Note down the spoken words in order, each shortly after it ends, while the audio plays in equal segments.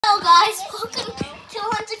guys, welcome to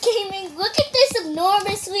Hunter Gaming. Look at this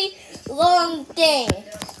enormously long thing.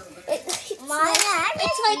 It's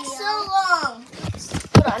like so long.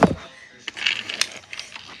 Hold on.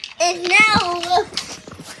 And now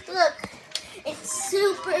look, it's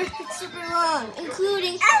super long,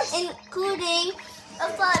 including a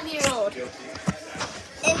 5-year-old.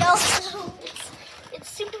 And also, it's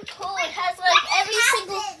super cool. It has like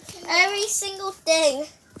every single thing.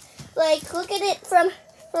 Like, look at it from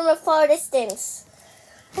a far distance.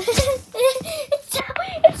 It's so big. It's so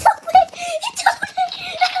big.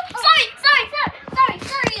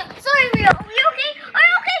 Sorry, Rio. Are you okay? Are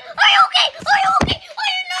you okay? Oh,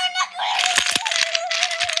 no, not good.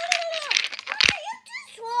 You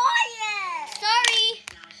destroy it. Sorry.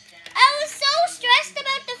 I was so stressed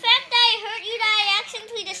about the fact that I hurt you that I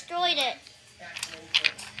accidentally destroyed it.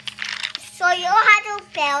 So you had to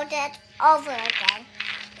build it over again.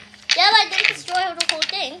 Yeah, but I didn't destroy the whole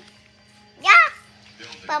thing. Yeah,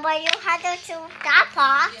 but you had to do that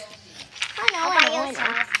part. I know.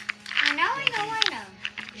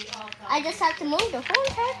 I just have to move the whole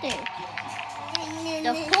entire thing.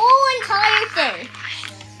 The whole entire thing.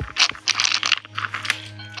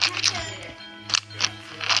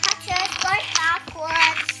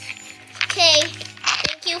 Okay,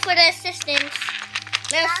 thank you for the assistance.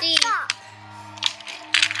 Merci.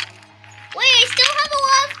 Wait, I still have a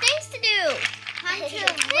lot of things to do. Hunter,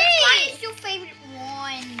 which one is your favorite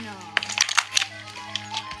one?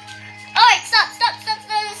 Alright, stop it.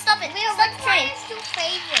 Stop the train. Which one is your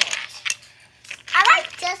favorite? I like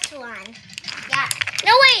this one. Yeah.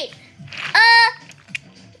 No, wait.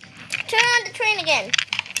 Turn on the train again.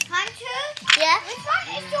 Hunter? Yeah? Which one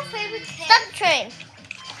is your favorite thing? Stop the train.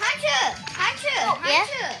 Hunter. Yeah?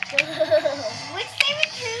 Which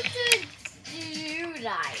favorite character do you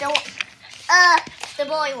like? The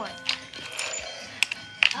boy one.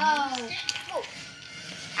 Oh.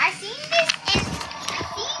 I've seen this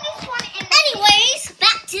one in Anyways,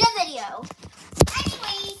 back to the video.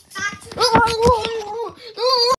 back to